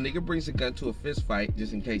 A nigga brings a gun to a fist fight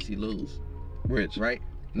just in case he lose. Rich, right?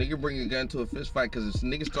 Nigga bring a gun to a fist fight because if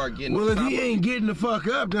nigga start getting. Well, if he ain't getting the fuck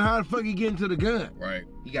up, then how the fuck he getting to the gun? Right.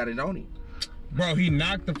 He got it on him. Bro, he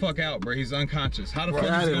knocked the fuck out, bro. He's unconscious. How the fuck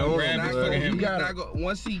is he gonna grab his fucking hammer?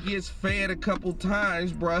 Once he gets fed a couple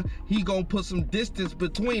times, bro, he gonna put some distance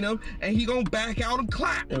between them and he gonna back out and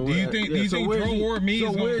clap. Do you think Dro War me so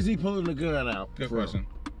is gonna... where is he pulling the gun out? Good question.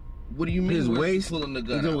 What do you mean? His waist? Pulling the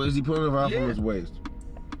gun out? Is he pulling it out from his waist?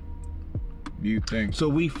 You think? So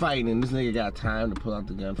we fighting and this nigga got time to pull out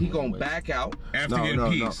the gun from He gonna back out. After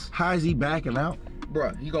getting peace. How is he backing out?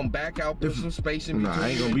 Bruh, he gonna back out, put some space in between. Nah,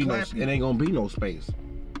 ain't gonna be no. It ain't gonna be no space.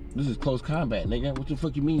 This is close combat, nigga. What the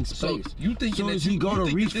fuck you mean space? So you think as he go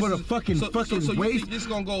to reach for the fucking waist? So you think this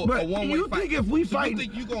gonna go a one-way fight? You think if we fight?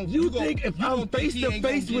 You think if I'm face to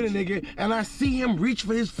face with a nigga and I see him reach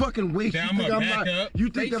for his fucking waist? You think I'm not? You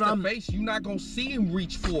think that I'm face? You not gonna see him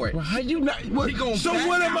reach for it? Well, how you not? So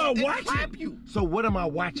what am I watching? So what am I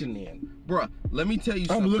watching then? Bruh, let me tell you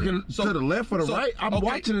something. I'm looking to the left or the right. I'm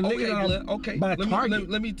watching a nigga by target.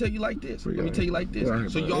 Let me tell you like this.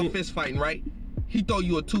 So y'all fist fighting, right? He throw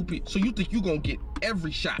you a two-piece. So you think you gonna get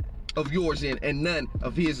every shot of yours in and none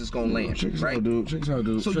of his is gonna land, right? Check out,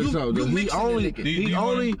 dude. So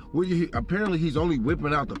apparently he's only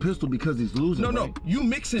whipping out the pistol because he's losing. No, you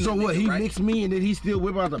mixing. So what? He mixed me and then he still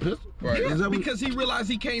whip out the pistol? Right. Yeah, because he realized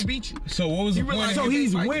he can't beat you. So what was the point? So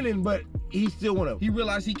he's winning, but he still wanna. He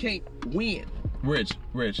realized he can't win. Rich.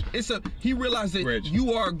 He realized that Rich.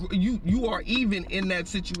 you are even in that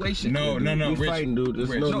situation. No. We Rich. fighting, dude. There's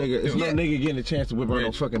no nigga getting a chance to whip out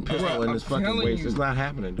no fucking pistol in his fucking waist. It's not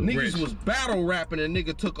happening, dude. Niggas was battle rapping and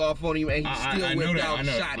nigga took off on him and he still whipped out and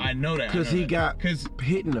shot him. I know that. Because he got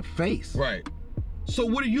hit in the face. Right. So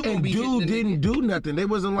what are you gonna And be? dude didn't do nothing. They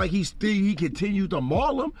wasn't like he continued to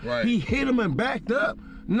maul him. Right. He hit him and backed up.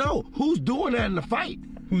 No, who's doing that in the fight?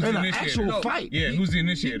 Who's in the an initiator? actual fight? Yeah, who's the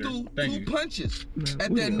initiator? He Thank threw you. two punches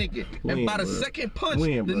at that nigga, and by the second punch, the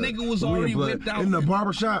nigga was When, already blood? whipped out. In the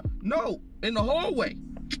barbershop? No, in the hallway.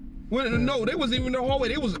 No, they wasn't even in the hallway.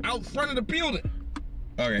 They was out front of the building.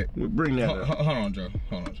 Okay. Bring that up. Hold on, Joe.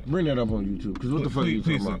 Hold on, Joe. Bring that up on YouTube. Because what the fuck are you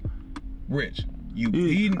talking about? Rich, you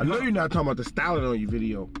beating. I know you're not talking about the styling on your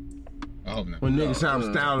video. I hope not. When niggas sound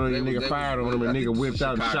styling on you, nigga they fired was- on him and I think nigga it was whipped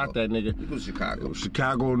out and Chicago. shot that nigga. It was Chicago.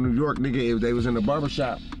 Chicago, New York, nigga, if they was in the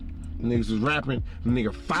barbershop, the niggas was rapping, the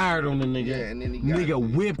nigga fired on the nigga. Yeah, and then he got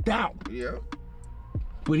nigga whipped out. Yeah.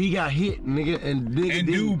 But he got hit, nigga, and nigga And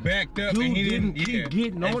didn't, dude backed up dude and he didn't keep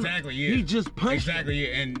getting on exactly, it. yeah. He just punched Exactly,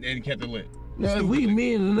 yeah, and kept it lit. Now, if we,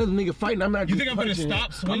 me and another nigga fighting, I'm not You just think I'm gonna punching him.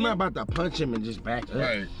 stop swinging? I'm not about to punch him and just back up.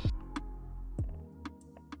 Right.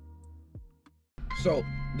 So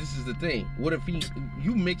this is the thing. What if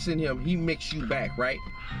you mixing him, he mix you back, right?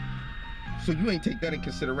 So you ain't take that in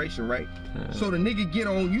consideration, right? So the nigga get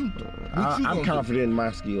on you. I'm confident in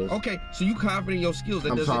my skills. Okay, so you confident in your skills.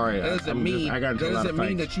 That I'm doesn't, sorry, That doesn't mean I got into a lot of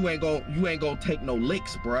mean fights. that you ain't gonna take no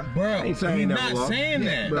licks, bruh. Bro, I ain't saying you're that not wrong. saying Yeah,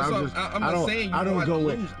 that. But That's I'm what just, I'm not saying you I don't have go to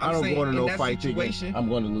with, lose. I I'm don't saying go into in no that fight thinking situation, I'm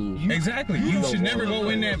going to lose. Exactly. You don't should never wanna go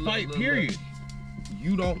in look, that look, fight, look, period.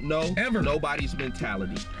 You don't know Ever. nobody's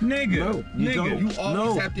mentality. Nigga. No, you nigga. don't. You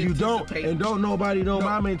always have to you don't. anticipate. And don't nobody know No,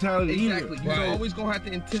 my mentality Exactly. either. You're Right. always gonna have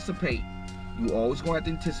to anticipate. You always gonna have to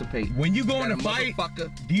anticipate. When you go that in a a fight,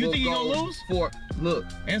 motherfucker do you will think you go gonna lose? Look,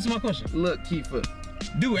 Answer my question. Kiefer.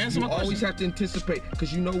 Dude, answer You my question. always have to anticipate,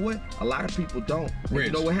 because you know what? A lot of people don't. And Rich.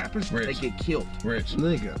 you know what happens? Rich. They get killed. Rich.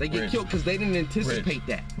 Nigga. They get Rich. killed because they didn't anticipate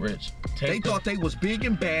that. Rich. They thought they was big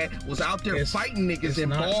and bad, was out there It's- fighting niggas it's in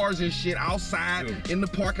not. bars and shit, outside, Dude. in the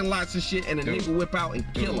parking lots and shit, and a Dude. nigga whip out and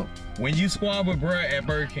kill him. When you squab with bruh at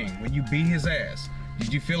Burger King, when you beat his ass,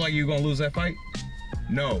 did you feel like you were gonna lose that fight?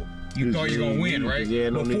 No. You thought you were gonna win, right? Yeah,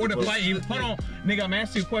 no Before nigga, the bro. fight, hold on, nigga, I'm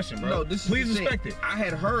asking you a question, bro. No, this is Please the thing. respect it.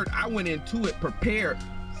 I went into it prepared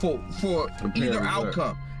for either with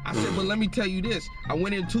outcome. I said, but let me tell you this. I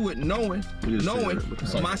went into it knowing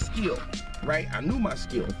my skill, right? I knew my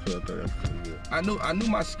skill. I knew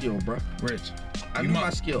my skill, bro. Rich. I you knew my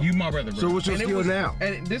skill. You my brother, bro. So what's your And it skill was- now?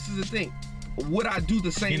 And this is the thing. Would I do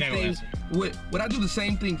the same He never thing? answered. Would I do the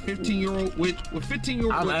same thing 15-year-old with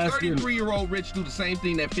 15-year-old, I'm with asking- 33-year-old Rich do the same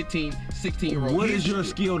thing that 15, 16-year-old? What is your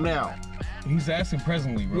skill now? He's asking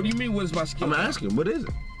presently, bro. What do you mean? What is my skill? I'm asking, what is it?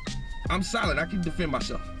 I'm solid. I can defend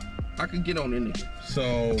myself. I can get on that nigga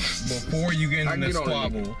So before you get I in the get on that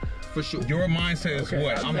squabble, for sure. your mindset is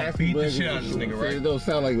what? I'm gonna beat the shit out of this nigga, It right? don't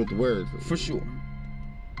sound like with the words. For sure.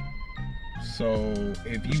 So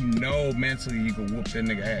if you know mentally you can whoop that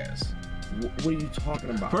nigga ass. What are you talking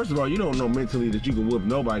about? First of all, you don't know mentally that you can whoop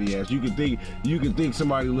nobody ass. You can think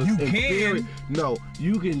somebody looks You inferior. can. No,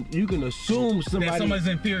 you can assume That somebody's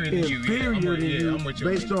inferior than you. inferior than you I'm with you.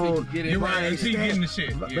 based on You're right. Until you get in the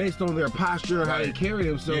shit. Yeah. based on their posture, how they Right. carry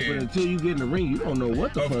themselves. Yeah. But until you get in the ring, you don't know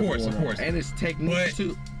what the Of fuck course, going of on. course. And it's techniques But-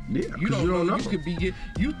 too. Yeah, You 'cause don't know. You could be.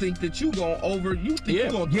 You think that you going over. You think Yeah.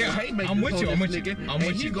 you going to Yeah. haymakers I'm with on you, this I'm with you, nigga, I'm and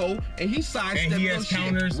with he you. go and he sidestep And he your has shit.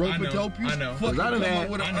 counters. Rope I know, dope you. I know. Fucking 'Cause I come done up had-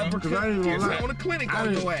 with an I know. 'Cause uppercut. I didn't even Yes, lie. on the clinic I on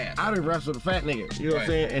didn't, your ass. I didn't wrestle the fat nigga. You know what I'm Right.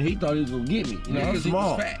 saying? And he thought he was gonna get me. You know, Yeah, I'm 'cause he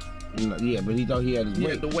small. was fat. Yeah, but he thought he had his He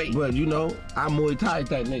weight. had the weight. But you know, I Muay Thai'd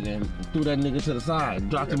that nigga and threw that nigga to the side,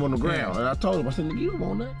 dropped him on the ground, and I told him, I said, "Nigga, you don't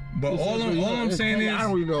want that." But He said, all I'm saying is, I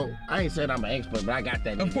don't really know. I ain't saying I'm an expert, but I got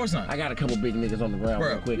that. Of nigga. course not. I got a couple big niggas on the ground bro,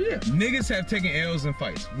 real quick. Yeah. niggas have taken L's in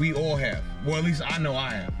fights. We all have. Well, at least I know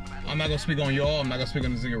I have. I'm not gonna speak on y'all. I'm not gonna speak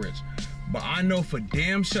on the nigga Rich. But I know for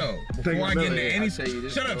damn sure, before I get into any, I tell you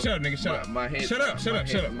this, shut up, nigga, shut up. my head- shut up.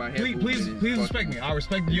 my head Please movement is respect me. I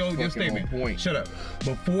respect your fucking statement. on point. Shut up.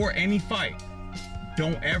 Before any fight,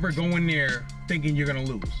 don't ever go in there thinking you're gonna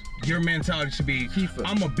lose. Your mentality should be, Kiefer.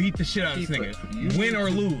 I'm gonna beat the shit out of this Kiefer, nigga, you win need or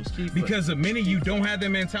to- lose. Kiefer. Because the minute you don't have that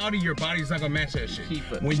mentality, your body's not gonna match that shit.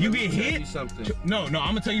 Kiefer, When you let me get tell hit, you something. no, I'm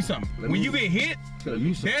gonna tell you something. When me- you get hit, Tell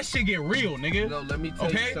you something. that shit get real, nigga. No, let me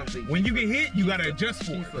tell you okay? something. When you get hit, you gotta adjust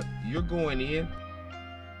for it. Kiefer, you're going in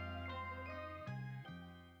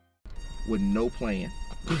with no plan.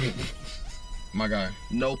 My guy.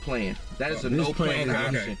 No plan. That is a His no plan plan is-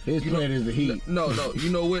 option. okay. His plan is the heat. No, you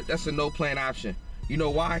know what? That's a no plan option. You know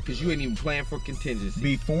why? Because you ain't even playing for contingency.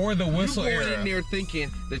 Before the whistle you going era. in there thinking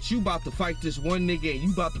that you about to fight this one nigga and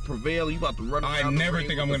you about to prevail, you about to run around. I never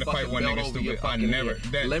think I'm gonna fight one nigga stupid. I never.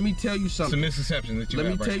 Let me tell you something. It's a misconception that you have.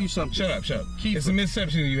 Let me tell you something. Shut up. Kiefer. It's a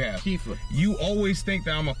misconception you have. Kiefer. You always think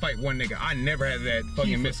that I'm gonna fight one nigga. I never had that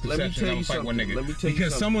fucking Kiefer, misconception that I'm gonna fight one nigga. Let me tell you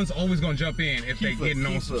because something. someone's always gonna jump in if they Kiefer, getting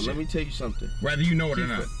on some shit. Let me tell you something. Whether you know it or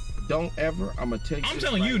Kiefer, not. Don't ever. I'm gonna tell you. I'm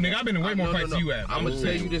telling you, nigga. I've been in way more fights than you have. I'm gonna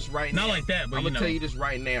tell you this right now. Not like that, but I'm gonna tell you this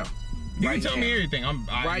right now. You can tell me everything.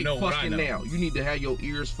 I know what I know. Now. You need to have your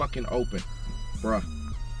ears fucking open, bruh.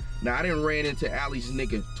 Now I didn't ran into Ali's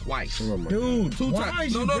nigga twice. Dude, why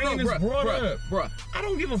is you bringing this broad up? Bruh. I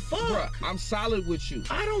don't give a fuck. Bruh, I'm solid with you.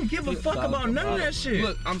 I don't give a fuck about none of that shit.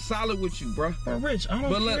 Look, I'm solid with you, bruh. But Rich, I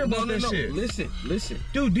don't care about that shit. Listen.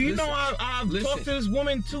 Dude, do you know I talked to this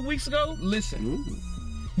woman 2 weeks ago? Listen.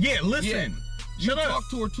 Yeah, listen. You talked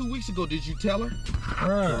to her 2 weeks ago. Did you tell her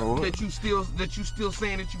that you still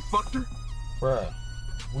saying that you fucked her? Bruh,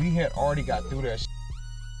 we had already got through that shit.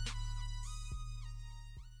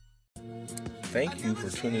 Thank you for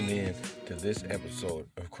tuning in to this episode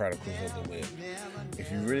of Chronicles of the Web. If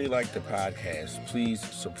you really like the podcast, please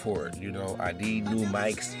support. You know, I need new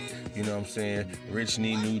mics. You know what I'm saying? Rich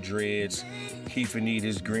need new dreads. Kiefer need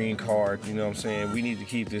his green card. You know what I'm saying? We need to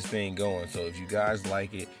keep this thing going. So if you guys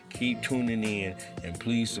like it, keep tuning in and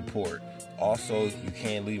please support. Also, you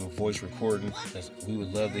can leave a voice recording. We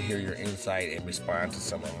would love to hear your insight and respond to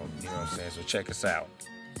some of them. You know what I'm saying? So check us out.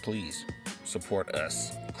 Please support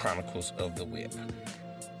us, Chronicles of the Whip.